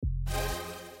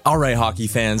All right, hockey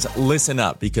fans, listen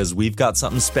up because we've got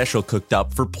something special cooked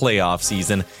up for playoff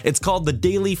season. It's called the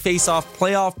Daily Face-Off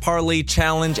Playoff Parlay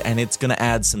Challenge, and it's going to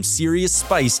add some serious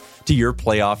spice to your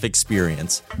playoff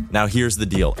experience. Now, here's the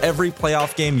deal. Every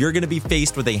playoff game, you're going to be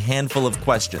faced with a handful of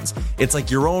questions. It's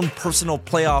like your own personal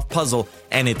playoff puzzle,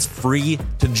 and it's free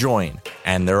to join.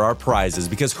 And there are prizes,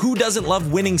 because who doesn't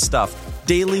love winning stuff?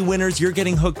 Daily winners, you're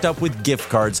getting hooked up with gift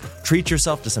cards. Treat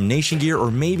yourself to some Nation gear or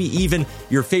maybe even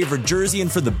your favorite jersey.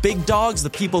 And for the big dogs, the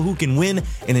people who can win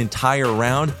an entire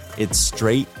round, it's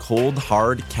straight, cold,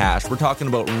 hard cash. We're talking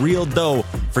about real dough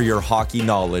for your hockey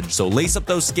knowledge. So lace up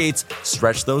those skates,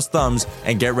 stretch those thumbs,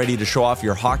 and get ready to show off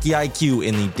your hockey IQ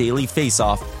in the Daily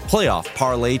Face-Off Playoff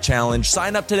Parlay Challenge.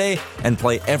 Sign up today and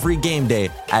play every game day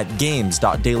at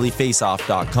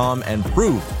games.dailyfaceoff.com and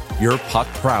prove your puck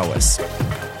prowess.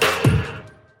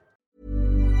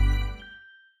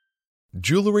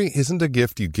 Jewelry isn't a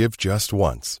gift you give just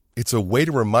once. It's a way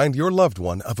to remind your loved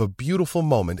one of a beautiful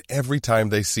moment every time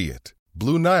they see it.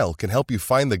 Blue Nile can help you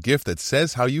find the gift that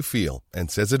says how you feel and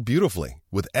says it beautifully,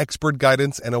 with expert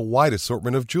guidance and a wide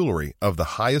assortment of jewelry of the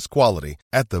highest quality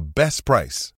at the best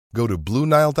price. Go to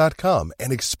BlueNile.com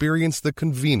and experience the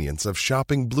convenience of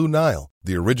shopping Blue Nile,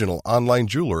 the original online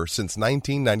jeweler since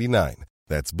 1999.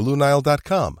 That's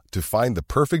BlueNile.com to find the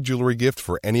perfect jewelry gift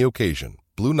for any occasion.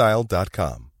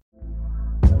 BlueNile.com.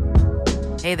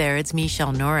 Hey there, it's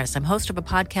Michelle Norris. I'm host of a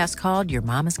podcast called Your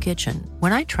Mama's Kitchen.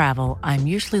 When I travel, I'm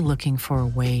usually looking for a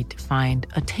way to find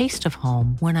a taste of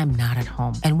home when I'm not at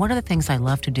home. And one of the things I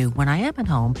love to do when I am at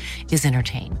home is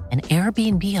entertain. And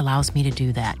Airbnb allows me to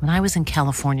do that. When I was in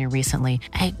California recently,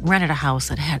 I rented a house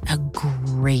that had a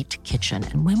great kitchen.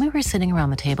 And when we were sitting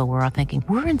around the table, we were all thinking,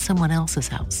 we're in someone else's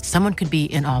house. Someone could be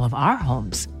in all of our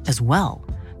homes as well.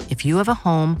 If you have a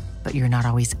home, but you're not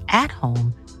always at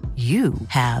home, you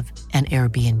have an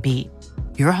Airbnb.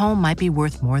 Your home might be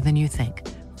worth more than you think.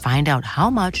 Find out how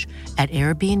much at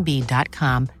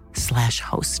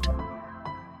airbnb.com/host.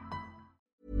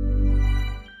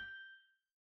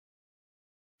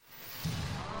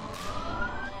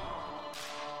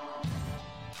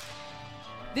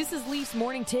 This is Leafs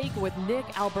Morning Take with Nick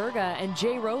Alberga and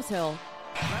Jay Rosehill.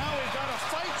 Now we've got a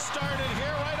fight started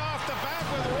here right off the bat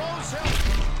with Rosehill.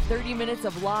 30 minutes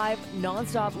of live,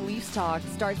 nonstop Leafs talk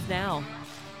starts now.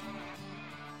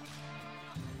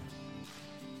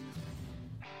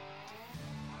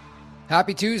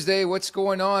 Happy Tuesday. What's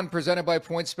going on? Presented by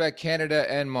PointsBet Canada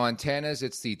and Montana's.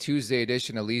 It's the Tuesday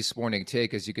edition of Leafs Morning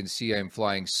Take. As you can see, I'm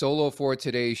flying solo for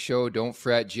today's show. Don't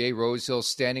fret. Jay Rosehill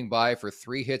standing by for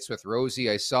 3 hits with Rosie.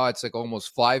 I saw it's like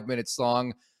almost 5 minutes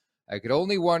long. I could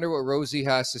only wonder what Rosie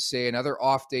has to say. Another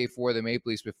off day for the Maple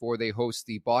Leafs before they host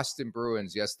the Boston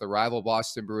Bruins. Yes, the rival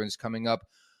Boston Bruins coming up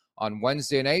on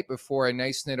Wednesday night before a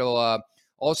nice little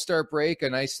All-Star break, a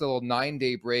nice little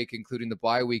 9-day break, including the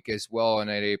bye week as well.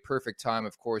 And at a perfect time,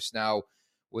 of course, now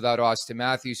without Austin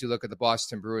Matthews. You look at the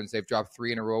Boston Bruins, they've dropped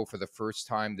 3 in a row for the first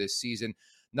time this season.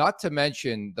 Not to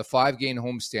mention the 5-game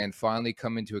homestand finally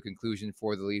coming to a conclusion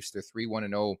for the Leafs. They're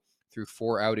 3-1-0. through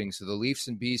 4 outings. So the Leafs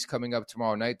and Bees coming up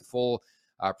tomorrow night. The full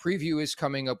preview is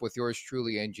coming up with yours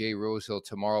truly and Jay Rosehill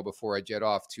tomorrow before I jet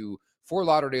off to Fort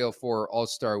Lauderdale for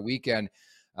All-Star Weekend.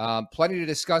 Plenty to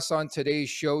discuss on today's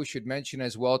show. Should mention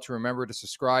as well to remember to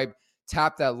subscribe,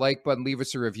 tap that like button, leave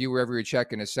us a review wherever you're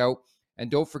checking us out.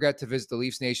 And don't forget to visit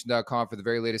theleafsnation.com for the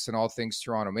very latest on all things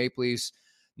Toronto Maple Leafs.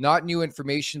 Not new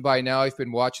information by now. I've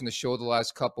been watching the show the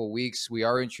last couple of weeks. We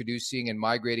are introducing and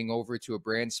migrating over to a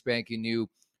brand spanking new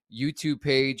YouTube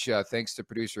page. Thanks to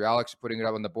producer Alex for putting it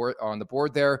up on the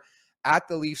board there at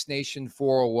the Leafs Nation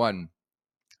 401.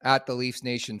 At the Leafs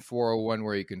Nation 401,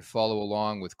 where you can follow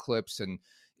along with clips and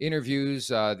interviews.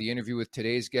 The interview with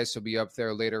today's guest will be up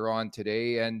there later on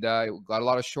today, and got a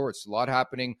lot of shorts, a lot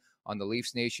happening on the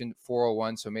Leafs Nation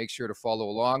 401. So make sure to follow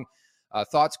along.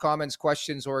 Thoughts, comments,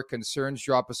 questions, or concerns,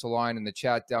 drop us a line in the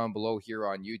chat down below here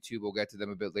on YouTube. We'll get to them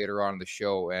a bit later on in the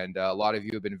show. And a lot of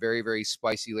you have been very, very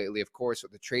spicy lately, of course,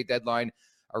 with the trade deadline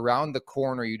around the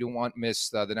corner. You don't want to miss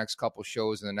the next couple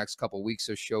shows and the next couple weeks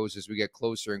of shows as we get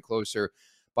closer and closer.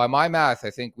 By my math, I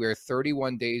think we're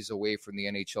 31 days away from the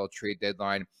NHL trade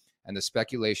deadline, and the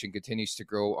speculation continues to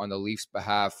grow on the Leafs'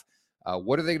 behalf.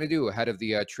 What are they going to do ahead of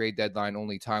the trade deadline?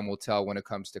 Only time will tell when it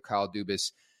comes to Kyle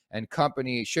Dubas and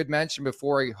company. Should mention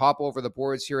before I hop over the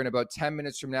boards here in about 10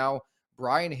 minutes from now,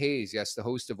 Brian Hayes, yes, the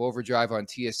host of Overdrive on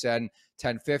TSN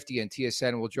 1050, and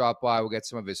TSN will drop by. We'll get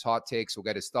some of his hot takes. We'll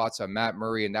get his thoughts on Matt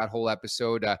Murray and that whole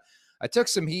episode. I took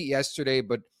some heat yesterday,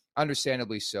 but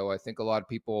understandably so. I think a lot of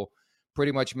people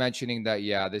pretty much mentioning that,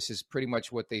 yeah, this is pretty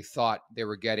much what they thought they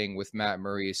were getting with Matt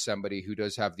Murray, is somebody who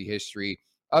does have the history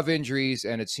of injuries,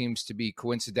 and it seems to be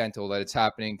coincidental that it's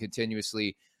happening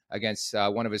continuously against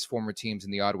one of his former teams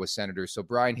in the Ottawa Senators. So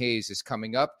Brian Hayes is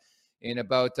coming up in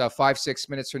about 5-6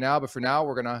 minutes from now. But for now,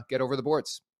 we're going to get over the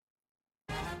boards.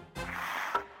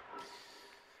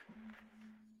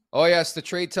 Oh, yes, the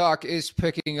trade talk is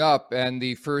picking up, and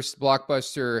the first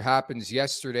blockbuster happens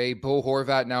yesterday. Bo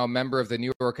Horvat, now a member of the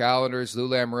New York Islanders. Lou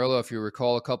Lamoriello, if you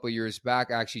recall, a couple of years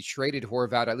back, actually traded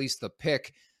Horvat, at least the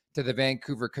pick, to the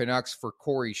Vancouver Canucks for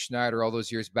Corey Schneider all those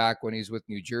years back when he was with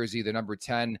New Jersey, the number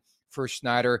 10 for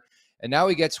Schneider. And now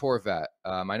he gets Horvat.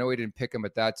 I know he didn't pick him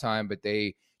at that time, but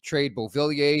they trade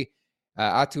Beauvillier,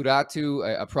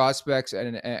 Aturatu, a prospect,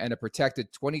 and a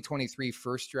protected 2023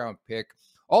 first-round pick.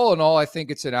 All in all, I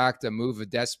think it's an act, a move of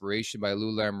desperation by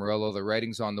Lou Lamoriello. The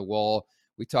writing's on the wall.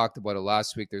 We talked about it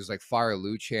last week. There's like Fire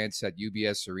Lou chants at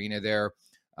UBS Arena there.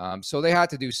 So they had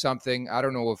to do something. I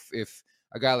don't know if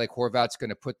a guy like Horvat's going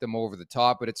to put them over the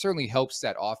top, but it certainly helps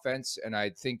that offense. And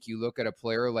I think you look at a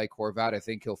player like Horvat, I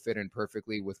think he'll fit in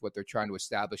perfectly with what they're trying to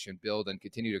establish and build and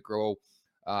continue to grow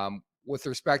with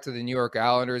respect to the New York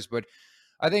Islanders. But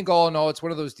I think all in all, it's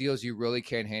one of those deals you really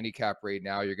can't handicap right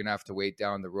now. You're going to have to wait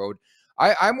down the road.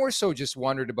 I more so just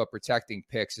wondered about protecting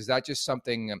picks. Is that just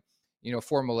something,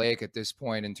 formulaic at this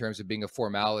point in terms of being a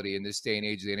formality in this day and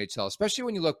age of the NHL, especially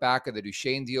when you look back at the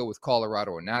Duchesne deal with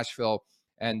Colorado and Nashville,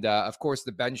 and, of course,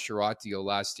 the Ben Sherratt deal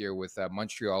last year with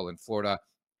Montreal and Florida.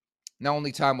 Now,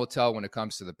 only time will tell when it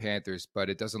comes to the Panthers, but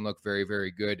it doesn't look very,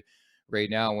 very good right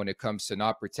now when it comes to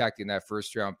not protecting that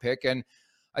first-round pick. And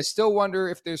I still wonder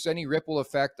if there's any ripple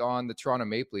effect on the Toronto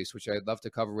Maple Leafs, which I'd love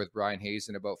to cover with Brian Hayes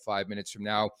in about 5 minutes from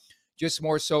now. Just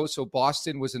more so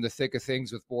Boston was in the thick of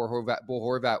things with Bo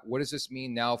Horvat. What does this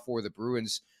mean now for the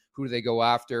Bruins? Who do they go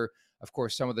after? Of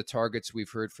course, some of the targets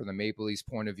we've heard from the Maple Leafs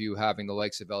point of view, having the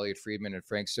likes of Elliot Friedman and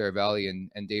Frank Saravalli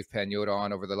and Dave Pagnotta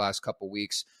on over the last couple of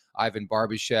weeks. Ivan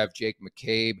Barbashev, Jake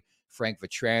McCabe, Frank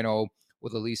Vetrano,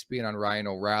 with the Leafs being on Ryan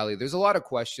O'Reilly. There's a lot of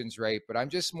questions, right? But I'm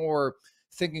just more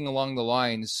thinking along the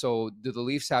lines, so do the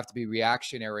Leafs have to be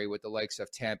reactionary with the likes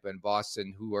of Tampa and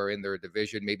Boston who are in their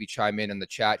division? Maybe chime in the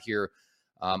chat here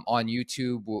on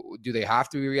YouTube. Do they have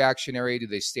to be reactionary? Do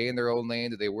they stay in their own lane?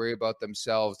 Do they worry about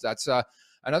themselves? That's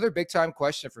another big-time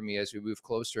question for me as we move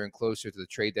closer and closer to the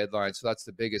trade deadline. So that's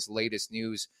the biggest, latest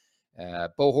news.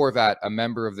 Bo Horvat, a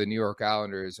member of the New York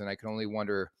Islanders, and I can only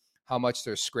wonder how much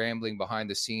they're scrambling behind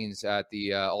the scenes at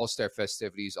the All-Star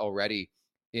festivities already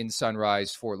in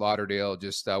Sunrise, Fort Lauderdale.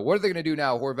 Just what are they going to do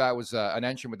now? Horvat was an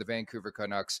entrant with the Vancouver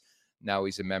Canucks. Now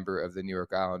he's a member of the New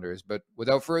York Islanders. But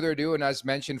without further ado, and as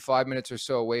mentioned, 5 minutes or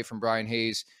so away from Brian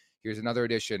Hayes, here's another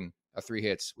edition of 3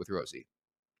 Hits with Rosie.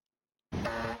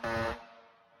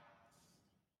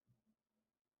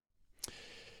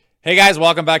 Hey guys,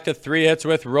 welcome back to 3 Hits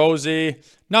with Rosie.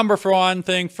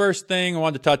 First thing I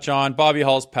wanted to touch on, Bobby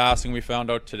Hull's passing, we found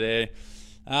out today.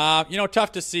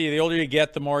 Tough to see. The older you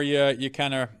get, the more you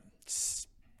kind of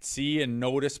see and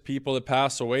notice people that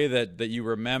pass away that you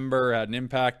remember had an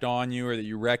impact on you or that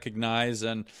you recognize.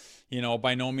 And,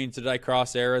 by no means did I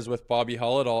cross eras with Bobby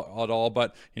Hull at all.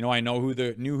 But, I knew who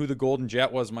the Golden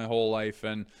Jet was my whole life.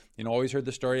 And, always heard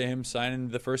the story of him signing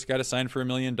the first guy to sign for $1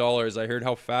 million. I heard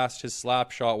how fast his slap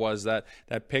shot was, that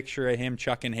picture of him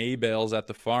chucking hay bales at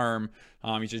the farm.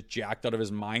 He's just jacked out of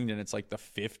his mind, and it's like the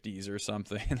 50s or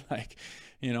something.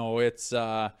 He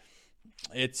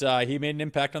made an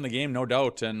impact on the game, no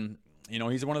doubt. And,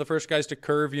 he's one of the first guys to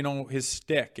curve, his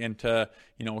stick, and to,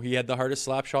 he had the hardest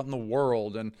slap shot in the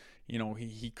world. And,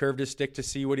 he curved his stick to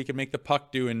see what he could make the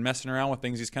puck do, and messing around with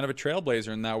things. He's kind of a trailblazer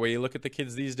in that way. You look at the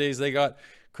kids these days, they got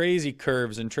crazy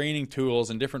curves and training tools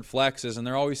and different flexes, and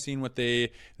they're always seeing what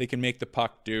they can make the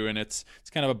puck do. And it's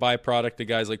kind of a byproduct of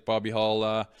guys like Bobby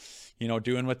Hull,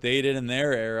 doing what they did in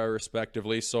their era,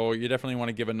 respectively. So you definitely want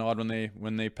to give a nod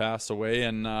when they pass away,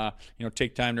 and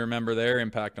take time to remember their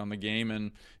impact on the game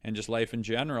and just life in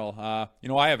general.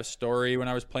 I have a story. When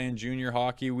I was playing junior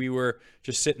hockey, we were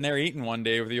just sitting there eating one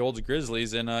day with the Olds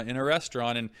Grizzlies in a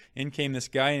restaurant, and in came this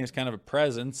guy, and he was kind of a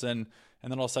presence, and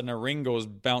then all of a sudden a ring goes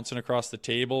bouncing across the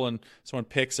table, and someone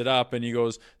picks it up, and he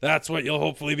goes, "That's what you'll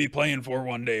hopefully be playing for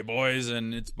one day, boys."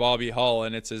 And it's Bobby Hull,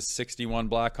 and it's his 61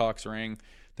 Blackhawks ring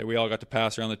that we all got to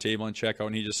pass around the table and check out,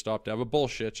 and he just stopped to have a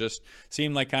bullshit. Just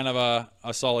seemed like kind of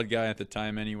a solid guy at the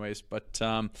time anyways. But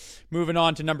moving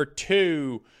on to number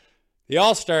 2, the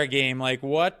All-Star game. Like,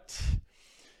 what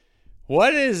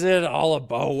is it all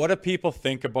about? What do people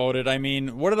think about it? I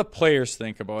mean, what do the players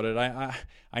think about it?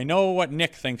 I know what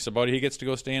Nick thinks about it. He gets to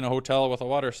go stay in a hotel with a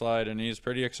water slide, and he's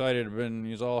pretty excited, and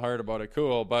he's all hard about it.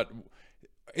 Cool, but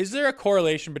is there a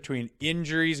correlation between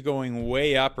injuries going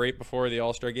way up right before the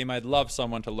All-Star game? I'd love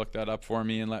someone to look that up for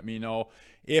me and let me know.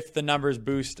 if the numbers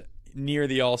boost near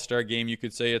the All-Star game, you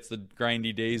could say it's the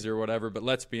grindy days or whatever, but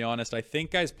let's be honest, I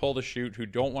think guys pull the chute who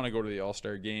don't want to go to the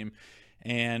All-Star game,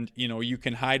 and you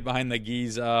can hide behind the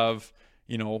guise of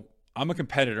I'm a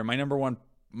competitor. My number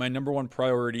one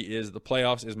priority is the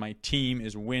playoffs, is my team,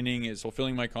 is winning, is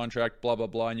fulfilling my contract, blah, blah,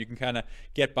 blah. And you can kind of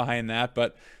get behind that.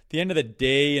 But at the end of the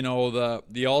day,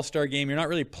 the All-Star game, you're not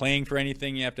really playing for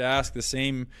anything. You have to ask the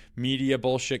same media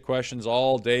bullshit questions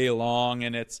all day long.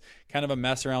 And it's kind of a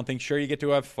mess around thing. Sure, you get to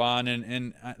have fun.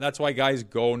 And that's why guys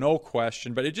go, no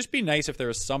question. But it'd just be nice if there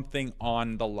was something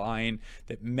on the line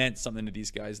that meant something to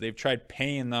these guys. They've tried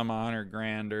paying them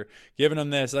 $100,000 or giving them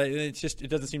this. It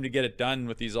doesn't seem to get it done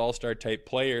with these All-Star type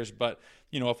players. But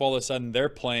if all of a sudden they're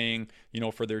playing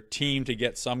for their team to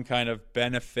get some kind of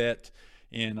benefit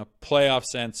in a playoff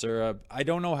sense, or I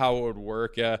don't know how it would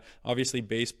work. Obviously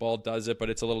baseball does it, but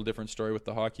it's a little different story with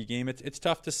the hockey game. It's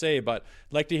tough to say, but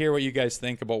I'd like to hear what you guys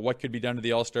think about what could be done to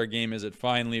the All-Star game. Is it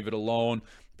fine, leave it alone?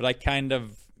 But I kind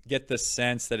of get the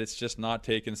sense that it's just not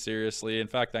taken seriously. In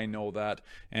fact, I know that,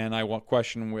 and I want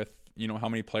question with how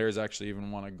many players actually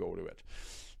even want to go to it.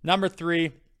 Number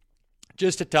 3,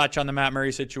 just to touch on the Matt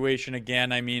Murray situation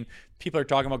again. I mean, people are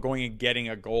talking about going and getting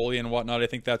a goalie and whatnot. I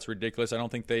think that's ridiculous. I don't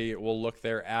think they will look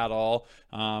there at all.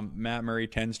 Matt Murray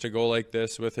tends to go like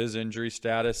this with his injury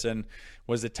status. And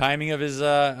was the timing of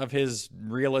his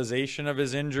realization of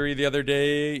his injury the other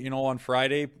day, on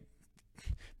Friday,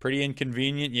 pretty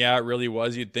inconvenient? Yeah, it really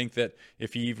was. You'd think that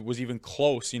if he was even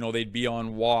close, they'd be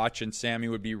on watch and Sammy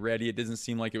would be ready. It doesn't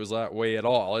seem like it was that way at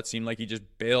all. It seemed like he just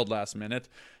bailed last minute.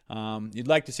 You'd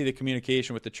like to see the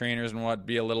communication with the trainers and what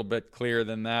be a little bit clearer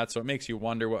than that. So it makes you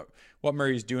wonder what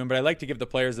Murray's doing. But I like to give the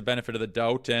players the benefit of the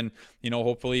doubt. And,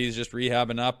 hopefully he's just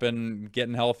rehabbing up and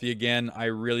getting healthy again. I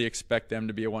really expect them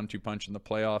to be a 1-2 punch in the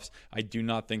playoffs. I do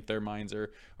not think their minds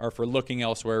are for looking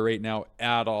elsewhere right now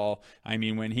at all. I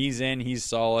mean, when he's in, he's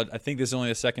solid. I think this is only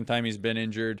the second time he's been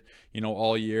injured,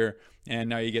 all year. And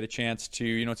now you get a chance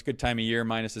to, it's a good time of year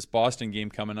minus this Boston game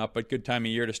coming up, but good time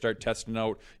of year to start testing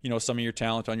out, some of your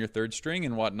talent on your third string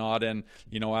and whatnot. And,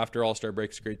 after All-Star break,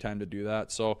 it's a great time to do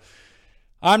that. So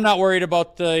I'm not worried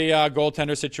about the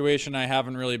goaltender situation. I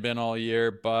haven't really been all year,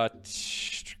 but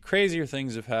crazier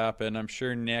things have happened. I'm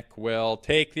sure Nick will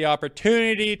take the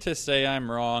opportunity to say I'm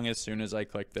wrong as soon as I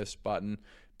click this button,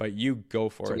 but you go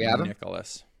for it,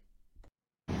 Nicholas.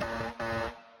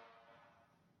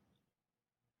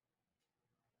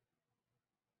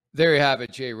 There you have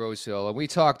it, Jay Rosehill. And we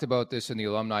talked about this in the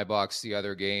alumni box the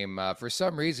other game. For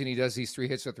some reason, he does these 3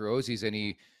 hits with Rosies, and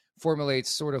he formulates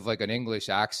sort of like an English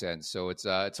accent. So it's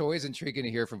always intriguing to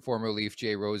hear from former Leaf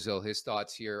Jay Rosehill, his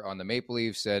thoughts here on the Maple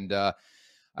Leafs. And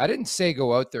I didn't say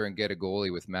go out there and get a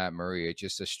goalie with Matt Murray. It's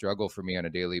just a struggle for me on a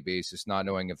daily basis, not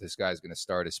knowing if this guy's going to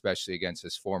start, especially against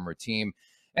his former team.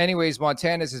 Anyways,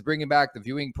 Montana's is bringing back the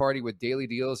viewing party with daily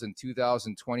deals in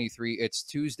 2023. It's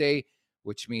Tuesday,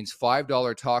 which means $5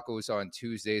 tacos on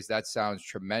Tuesdays. That sounds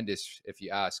tremendous if you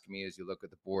ask me, as you look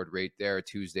at the board right there.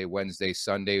 Tuesday, Wednesday,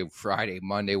 Sunday, Friday,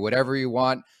 Monday, whatever you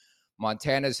want.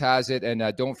 Montana's has it. And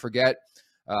don't forget,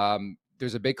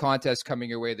 there's a big contest coming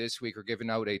your way this week. We're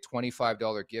giving out a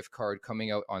 $25 gift card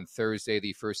coming out on Thursday,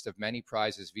 the first of many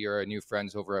prizes via our new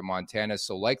friends over at Montana.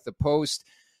 So like the post,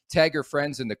 tag your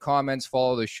friends in the comments,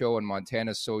 follow the show on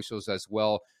Montana's socials as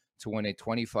well to win a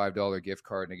 $25 gift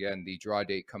card. And again, the draw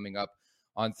date coming up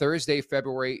on Thursday,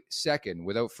 February 2nd.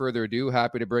 Without further ado,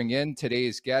 happy to bring in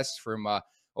today's guest from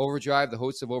Overdrive, the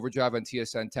host of Overdrive on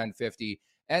TSN 1050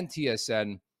 and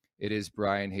TSN. It is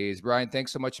Brian Hayes. Brian,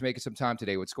 thanks so much for making some time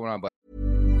today. What's going on, bud?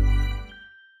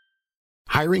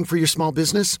 Hiring for your small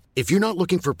business? If you're not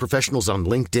looking for professionals on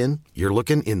LinkedIn, you're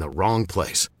looking in the wrong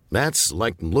place. That's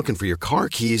like looking for your car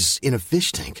keys in a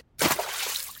fish tank.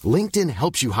 LinkedIn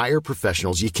helps you hire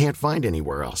professionals you can't find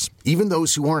anywhere else, even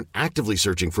those who aren't actively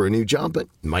searching for a new job but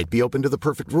might be open to the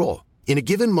perfect role. In a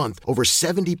given month, over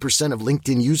 70% of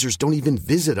LinkedIn users don't even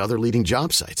visit other leading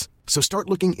job sites. So start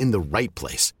looking in the right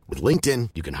place. With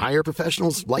LinkedIn, you can hire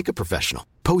professionals like a professional.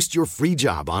 Post your free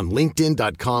job on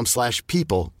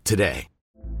linkedin.com/people today.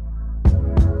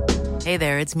 Hey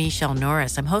there, it's Michelle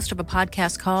Norris. I'm host of a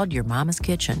podcast called Your Mama's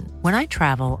Kitchen. When I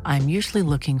travel, I'm usually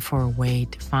looking for a way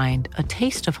to find a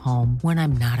taste of home when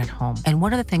I'm not at home. And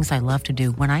one of the things I love to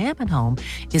do when I am at home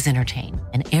is entertain.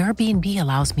 And Airbnb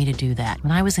allows me to do that.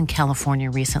 When I was in California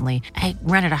recently, I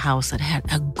rented a house that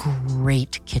had a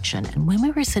great kitchen. And when we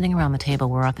were sitting around the table,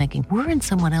 we were all thinking, we're in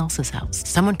someone else's house.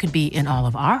 Someone could be in all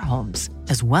of our homes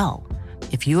as well.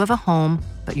 If you have a home,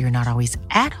 but you're not always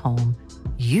at home,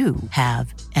 you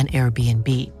have an Airbnb.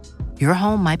 Your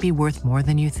home might be worth more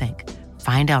than you think.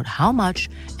 Find out how much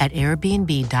at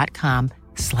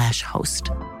airbnb.com/host.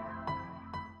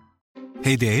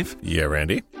 Hey, Dave. Yeah,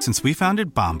 Randy. Since we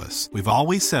founded Bombas, we've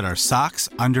always said our socks,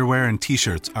 underwear, and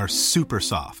T-shirts are super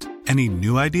soft. Any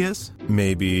new ideas?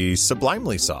 Maybe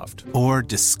sublimely soft. Or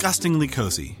disgustingly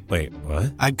cozy. Wait,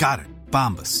 what? I got it.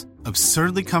 Bombas.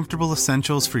 Absurdly comfortable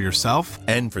essentials for yourself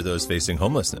and for those facing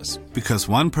homelessness. Because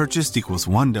one purchased equals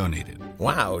one donated.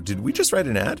 Wow, did we just write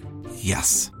an ad?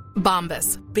 Yes.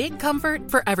 Bombas. Big comfort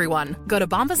for everyone. Go to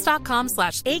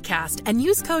bombas.com/ACAST and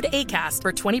use code ACAST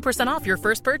for 20% off your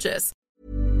first purchase.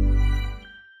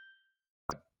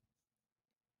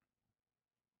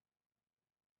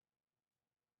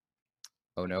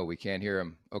 Oh no, we can't hear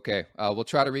him. Okay, we'll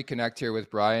try to reconnect here with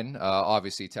Brian.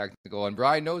 Obviously technical, and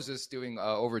Brian knows this doing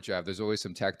overdrive. There's always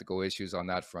some technical issues on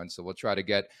that front, so we'll try to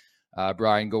get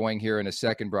Brian going here in a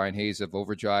second. Brian Hayes of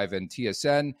Overdrive and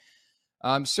TSN.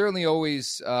 Certainly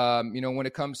always, when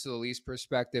it comes to the Leafs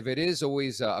perspective, it is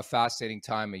always a fascinating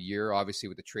time of year. Obviously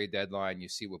with the trade deadline, you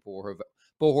see what Bo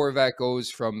Horvat goes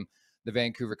from the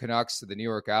Vancouver Canucks to the New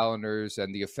York Islanders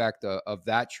and the effect of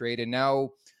that trade. And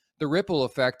now the ripple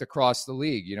effect across the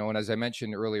league, and as I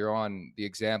mentioned earlier on, the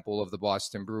example of the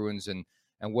Boston Bruins and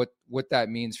what that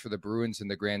means for the Bruins in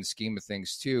the grand scheme of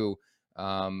things too.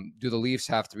 Do the Leafs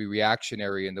have to be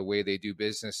reactionary in the way they do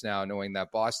business now, knowing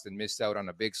that Boston missed out on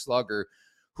a big slugger?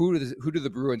 Who do the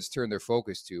Bruins turn their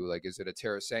focus to? Like, is it a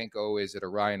Tarasenko? Is it a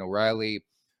Ryan O'Reilly?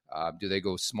 Do they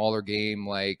go smaller game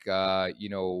like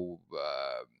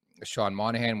Sean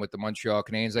Monahan with the Montreal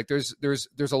Canadiens? Like,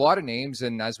 there's a lot of names,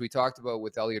 and as we talked about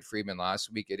with Elliot Friedman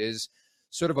last week, it is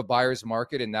sort of a buyer's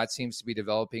market, and that seems to be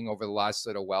developing over the last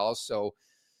little while. So,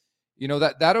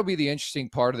 that'll be the interesting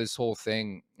part of this whole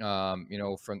thing, from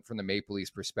the Maple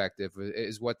Leafs perspective,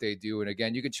 is what they do. And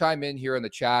again, you can chime in here in the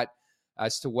chat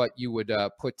as to what you would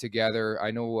put together.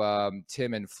 I know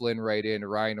Tim and Flynn write in,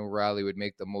 Ryan O'Reilly would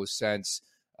make the most sense.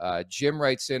 Jim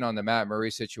writes in on the Matt Murray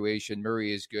situation.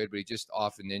 Murray is good, but he just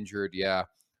often injured. Yeah,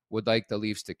 would like the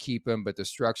Leafs to keep him, but the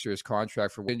structure is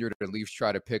contract for injured, and Leafs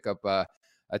try to pick up a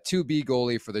 2B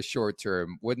goalie for the short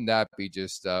term. Wouldn't that be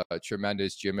just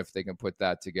tremendous, Jim, if they can put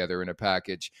that together in a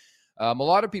package? A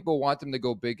lot of people want them to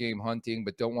go big game hunting,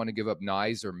 but don't want to give up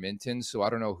Nyes or Minton. So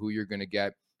I don't know who you're going to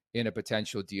get in a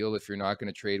potential deal if you're not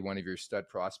going to trade one of your stud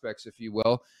prospects, if you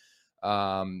will.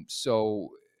 So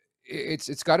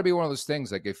it's got to be one of those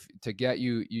things. Like, if to get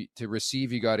you to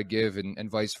receive, you got to give,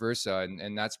 and vice versa.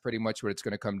 And that's pretty much what it's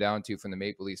going to come down to from the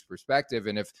Maple Leafs perspective.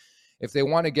 And if they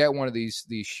want to get one of these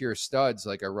sheer studs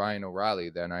like a Ryan O'Reilly,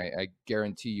 then I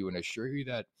guarantee you and assure you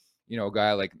that, a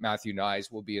guy like Matthew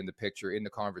Nyes will be in the picture, in the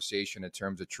conversation in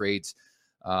terms of trades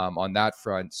on that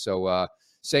front. So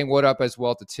saying what up as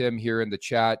well to Tim here in the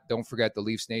chat. Don't forget the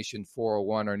Leafs Nation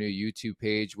 401, our new YouTube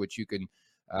page, which you can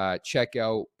check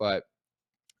out. But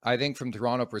I think from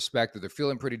Toronto perspective, they're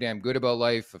feeling pretty damn good about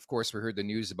life. Of course, we heard the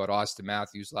news about Austin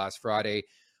Matthews last Friday.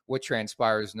 What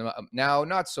transpires now,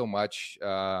 not so much.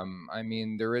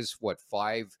 There is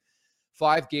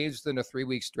five games within a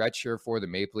 3-week stretch here for the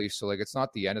Maple Leafs. So, it's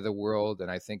not the end of the world. And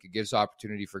I think it gives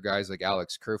opportunity for guys like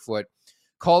Alex Kerfoot.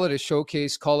 Call it a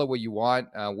showcase, call it what you want.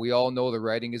 We all know the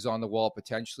writing is on the wall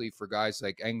potentially for guys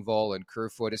like Engvall and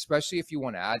Kerfoot, especially if you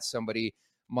want to add somebody,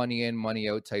 money in, money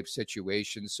out type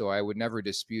situation. So I would never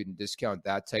dispute and discount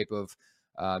that type of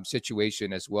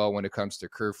situation as well when it comes to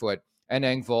Kerfoot and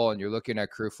Engvall. And you're looking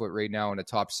at Kerfoot right now in a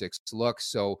top 6 look.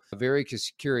 So very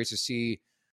curious to see,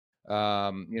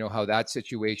 how that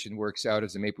situation works out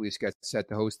as the Maple Leafs get set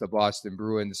to host the Boston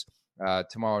Bruins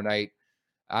tomorrow night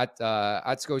at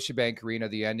Scotiabank Arena,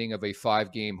 the ending of a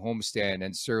 5-game homestand.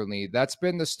 And certainly that's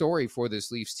been the story for this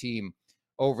Leafs team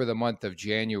over the month of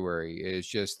January, is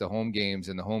just the home games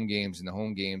and the home games and the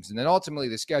home games. And then ultimately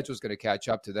the schedule is going to catch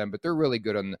up to them, but they're really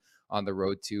good on the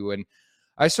road too. And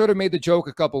I sort of made the joke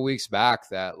a couple weeks back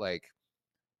that,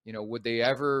 would they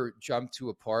ever jump to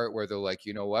a part where they're like,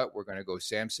 you know what, we're going to go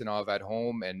Samsonov at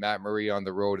home and Matt Murray on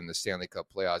the road in the Stanley Cup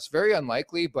playoffs? Very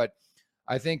unlikely, but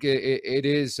I think it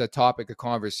is a topic of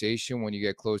conversation when you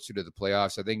get closer to the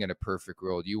playoffs. I think in a perfect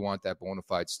world, you want that bona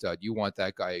fide stud. You want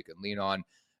that guy you can lean on.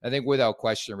 I think without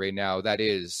question right now, that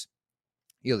is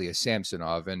Ilya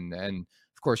Samsonov. And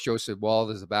of course, Joseph Woll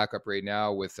is the backup right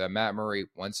now with Matt Murray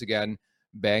once again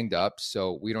banged up.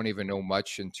 So we don't even know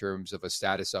much in terms of a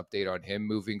status update on him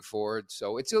moving forward.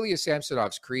 So it's Ilya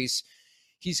Samsonov's crease.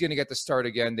 He's going to get the start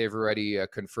again. They've already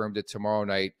confirmed it tomorrow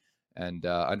night. And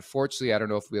unfortunately, I don't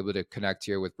know if we'll be able to connect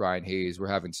here with Brian Hayes. We're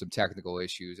having some technical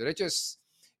issues. And it is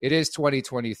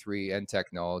 2023, and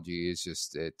technology is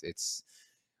just, it's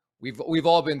we've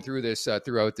all been through this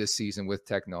throughout this season with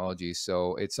technology.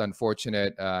 So it's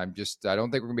unfortunate. I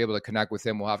don't think we're going to be able to connect with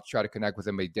him. We'll have to try to connect with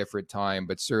him at a different time.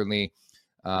 But certainly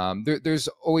there's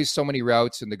always so many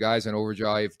routes, and the guys on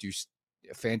Overdrive do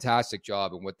a fantastic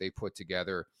job in what they put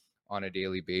together on a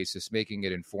daily basis, making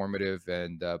it informative.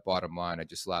 And bottom line, I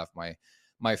just laugh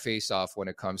my face off when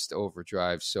it comes to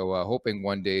Overdrive. So hoping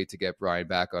one day to get Brian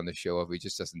back on the show if he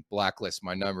just doesn't blacklist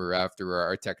my number after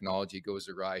our technology goes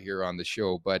awry here on the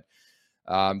show. But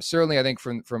certainly, I think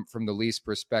from the Leafs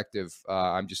perspective,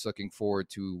 I'm just looking forward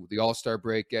to the All-Star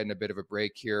break, getting a bit of a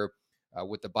break here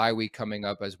with the bye week coming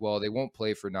up as well. They won't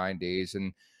play for 9 days,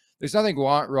 and there's nothing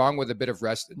wrong with a bit of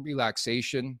rest and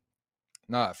relaxation.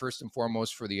 Not first and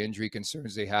foremost for the injury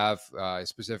concerns they have,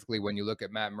 specifically when you look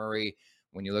at Matt Murray,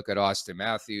 when you look at Austin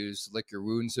Matthews. Lick your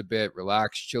wounds a bit,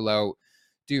 relax, chill out,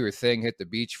 do your thing, hit the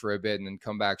beach for a bit, and then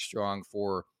come back strong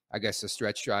for, I guess, a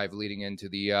stretch drive leading into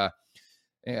the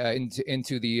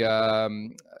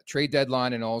trade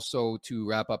deadline, and also to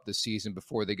wrap up the season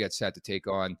before they get set to take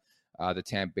on the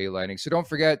Tampa Bay Lightning. So don't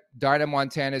forget, Dinah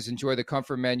Montana's enjoy the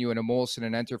comfort menu in a Molson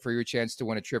and enter for your chance to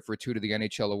win a trip for 2 to the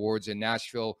NHL Awards in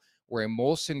Nashville, or a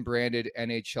Molson branded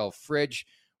NHL fridge.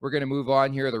 We're going to move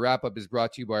on here. The wrap-up is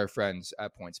brought to you by our friends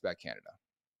at PointsBet Canada.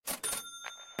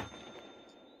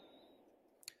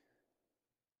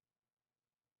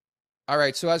 All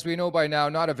right, so as we know by now,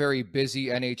 not a very busy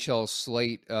NHL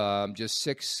slate. Just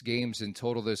 6 games in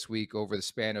total this week over the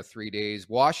span of 3 days.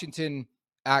 Washington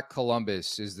at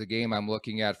Columbus is the game I'm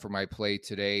looking at for my play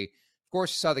today. Of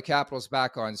course, you saw the Capitals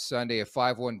back on Sunday, a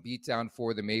 5-1 beatdown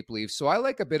for the Maple Leafs. So I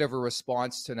like a bit of a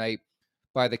response tonight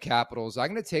by the Capitals. I'm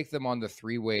going to take them on the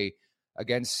 3-way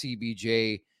against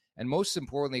CBJ. And most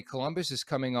importantly, Columbus is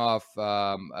coming off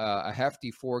a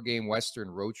hefty 4-game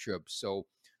Western road trip. So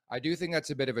I do think that's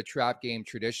a bit of a trap game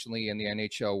traditionally in the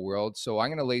NHL world. So I'm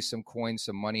going to lay some coins,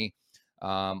 some money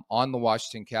on the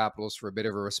Washington Capitals for a bit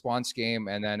of a response game,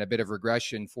 and then a bit of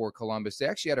regression for Columbus. They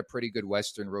actually had a pretty good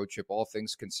Western road trip, all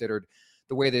things considered,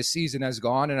 the way this season has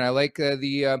gone. And I like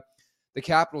the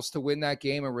Capitals to win that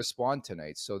game and respond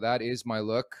tonight. So that is my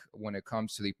look when it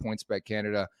comes to the PointsBet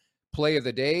Canada play of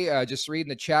the day. Just reading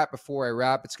the chat before I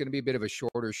wrap. It's going to be a bit of a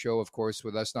shorter show, of course,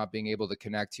 with us not being able to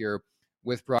connect here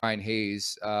with Brian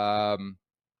Hayes.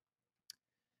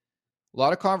 A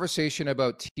lot of conversation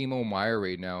about Timo Meier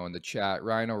right now in the chat.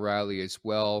 Ryan O'Reilly as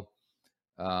well.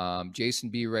 Jason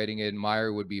B writing in,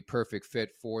 Meier would be perfect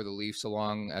fit for the Leafs,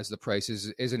 along as the price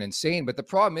isn't insane. But the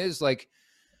problem is, like,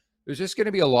 there's just going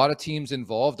to be a lot of teams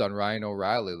involved on Ryan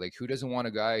O'Reilly. Like, who doesn't want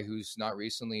a guy who's not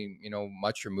recently,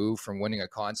 much removed from winning a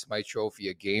Conn Smythe Trophy,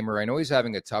 a gamer? I know he's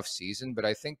having a tough season, but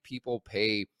I think people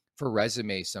pay for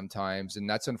resume sometimes, and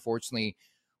that's unfortunately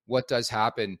what does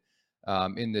happen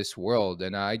in this world.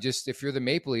 And if you're the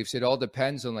Maple Leafs, it all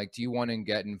depends on, like, do you want to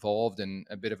get involved in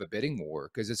a bit of a bidding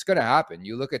war? Because it's going to happen.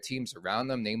 You look at teams around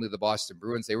them, namely the Boston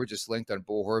Bruins. They were just linked on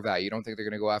Bo Horvat. You don't think they're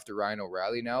going to go after Ryan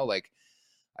O'Reilly now? Like,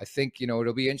 I think,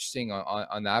 it'll be interesting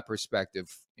on that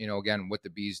perspective, again, what the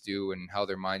Bees do and how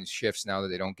their mind shifts now that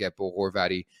they don't get Bo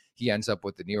Horvat. He ends up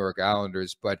with the New York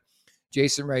Islanders. But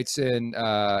Jason writes in,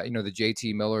 the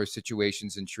JT Miller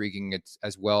situation's intriguing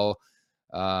as well.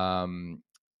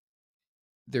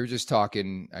 They're just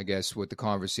talking, I guess, with the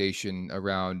conversation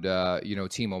around,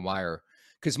 Timo Meier.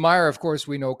 Because Meier, of course,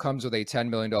 we know comes with a $10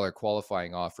 million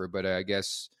qualifying offer, but I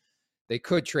guess they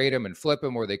could trade him and flip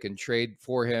him, or they can trade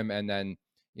for him and then,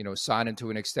 sign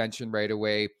into an extension right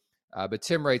away. But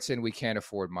Tim writes in, we can't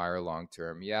afford Meier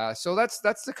long-term. Yeah, so that's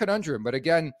the conundrum. But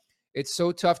again, it's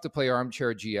so tough to play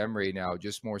armchair GM right now,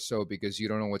 just more so because you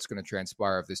don't know what's going to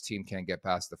transpire if this team can't get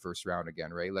past the first round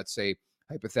again, right? Let's say,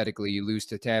 hypothetically, you lose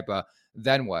to Tampa,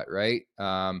 then what, right?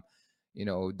 Does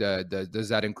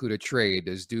that include a trade?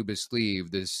 Does Dubas leave?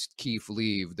 Does Keefe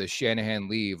leave? Does Shanahan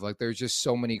leave? Like, there's just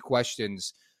so many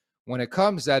questions when it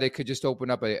comes that it could just open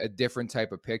up a different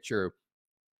type of picture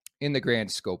in the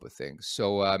grand scope of things.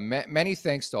 So many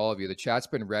thanks to all of you. The chat's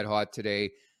been red hot today.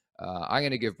 I'm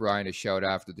going to give Brian a shout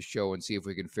after the show and see if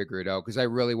we can figure it out, because I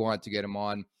really want to get him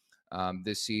on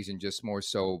this season, just more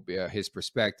so his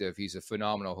perspective. He's a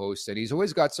phenomenal host, and he's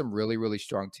always got some really, really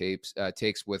strong takes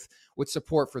with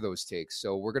support for those takes.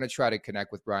 So we're going to try to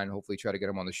connect with Brian, hopefully try to get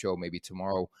him on the show maybe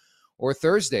tomorrow or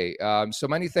Thursday. So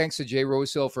many thanks to Jay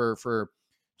Rosehill for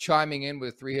chiming in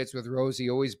with 3 Hits with Rose. He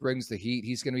always brings the heat.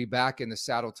 He's going to be back in the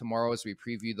saddle tomorrow as we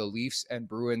preview the Leafs and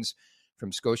Bruins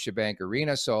from Scotiabank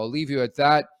Arena. So I'll leave you at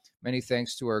that. Many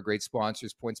thanks to our great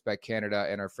sponsors, PointsBet Canada,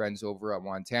 and our friends over at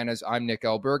Montana's. I'm Nick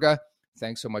Alberga.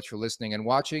 Thanks so much for listening and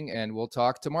watching, and we'll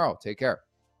talk tomorrow. Take care.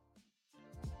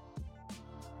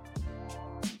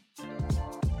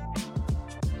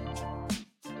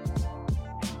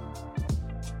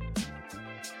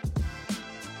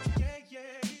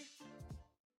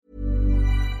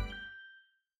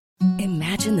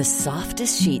 Imagine Imagine the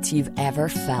softest sheets you've ever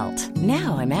felt.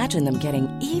 Now imagine them getting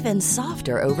even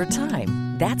softer over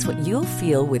time. That's what you'll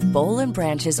feel with Boll &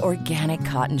 Branch's organic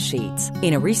cotton sheets.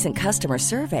 In a recent customer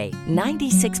survey,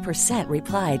 96%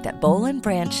 replied that Boll &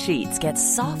 Branch sheets get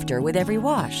softer with every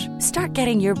wash. Start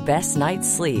getting your best night's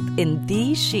sleep in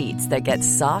these sheets that get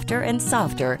softer and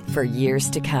softer for years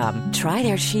to come. Try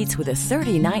their sheets with a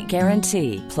 30-night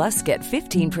guarantee. Plus, get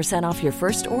 15% off your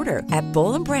first order at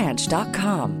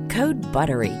bollandbranch.com. Code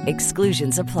BUTTERY.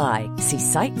 Exclusions apply. See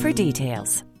site for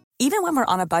details. Even when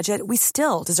we're on a budget, we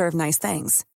still deserve nice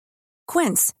things.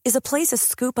 Quince is a place to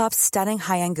scoop up stunning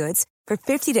high-end goods for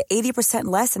 50 to 80%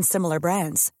 less than similar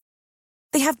brands.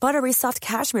 They have buttery soft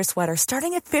cashmere sweaters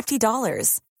starting at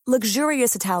 $50,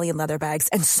 luxurious Italian leather bags,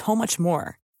 and so much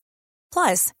more.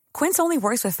 Plus, Quince only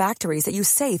works with factories that use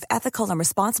safe, ethical, and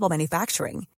responsible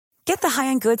manufacturing. Get the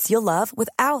high-end goods you'll love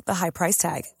without the high price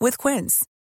tag with Quince.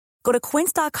 Go to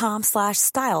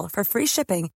quince.com/style for free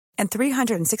shipping and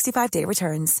 365-day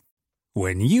returns.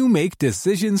 When you make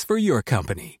decisions for your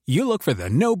company, you look for the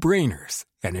no-brainers.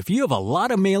 And if you have a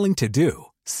lot of mailing to do,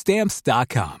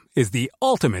 Stamps.com is the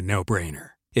ultimate no-brainer.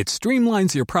 It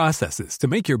streamlines your processes to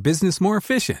make your business more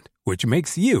efficient, which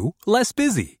makes you less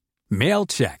busy. Mail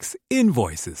checks,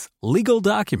 invoices, legal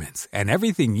documents, and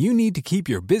everything you need to keep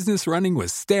your business running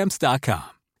with Stamps.com.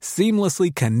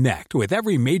 Seamlessly connect with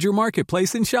every major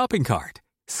marketplace and shopping cart.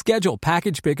 Schedule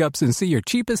package pickups and see your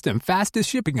cheapest and fastest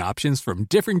shipping options from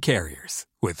different carriers,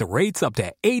 with rates up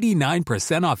to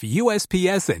 89% off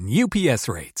USPS and UPS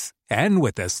rates. And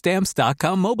with the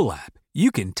Stamps.com mobile app,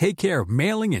 you can take care of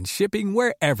mailing and shipping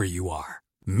wherever you are.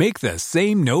 Make the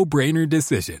same no-brainer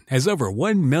decision as over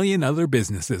 1 million other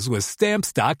businesses with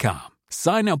Stamps.com.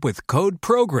 Sign up with code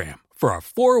PROGRAM for a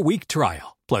 4-week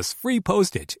trial, plus free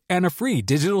postage and a free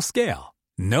digital scale.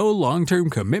 No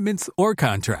long-term commitments or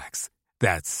contracts.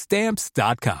 That's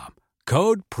Stamps.com.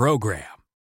 Code PROGRAM.